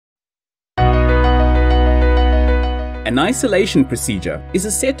An isolation procedure is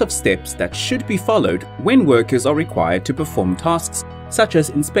a set of steps that should be followed when workers are required to perform tasks such as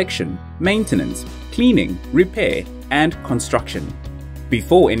inspection, maintenance, cleaning, repair, and construction.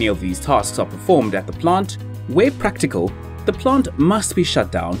 Before any of these tasks are performed at the plant, where practical, the plant must be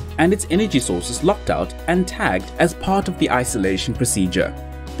shut down and its energy sources locked out and tagged as part of the isolation procedure.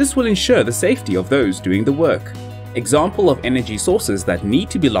 This will ensure the safety of those doing the work. Example of energy sources that need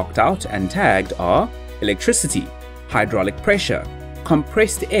to be locked out and tagged are electricity, hydraulic pressure,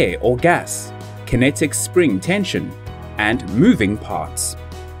 compressed air or gas, kinetic spring tension, and moving parts.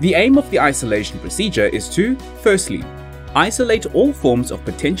 The aim of the isolation procedure is to, firstly, isolate all forms of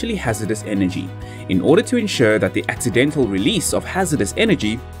potentially hazardous energy in order to ensure that the accidental release of hazardous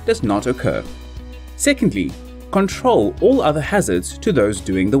energy does not occur. Secondly, control all other hazards to those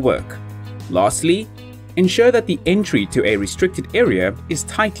doing the work. Lastly, ensure that the entry to a restricted area is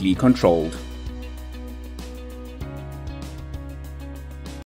tightly controlled.